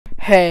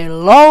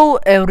Hello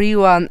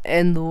everyone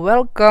and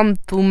welcome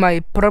to my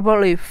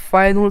probably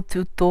final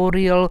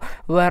tutorial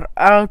where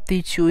I'll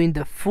teach you in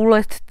the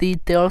fullest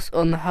details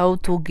on how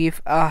to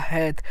give a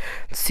head,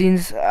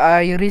 since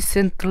I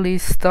recently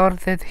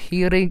started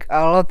hearing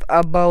a lot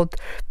about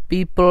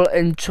people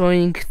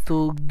enjoying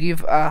to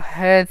give a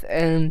head,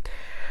 and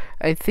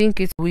I think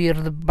it's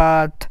weird,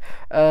 but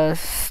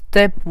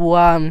step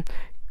 1,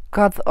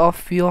 cut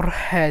off your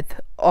head.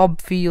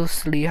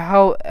 Obviously,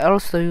 how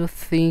else do you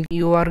think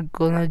you are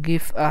gonna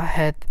give a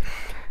head?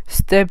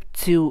 Step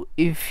 2,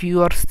 if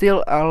you are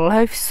still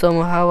alive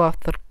somehow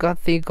after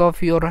cutting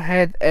off your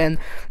head and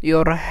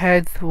your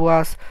head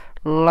was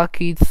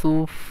lucky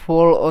to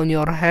fall on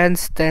your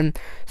hands, then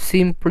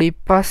simply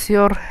pass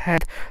your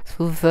head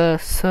to the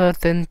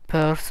certain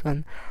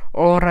person.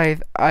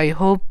 Alright, I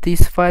hope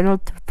this final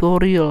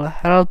tutorial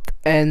helped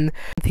and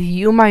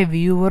you, my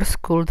viewers,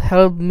 could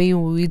help me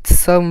with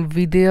some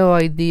video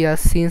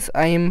ideas, since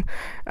I'm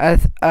at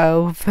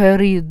a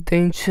very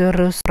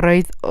dangerous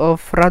rate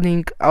of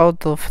running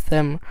out of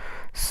them.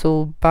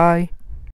 So bye.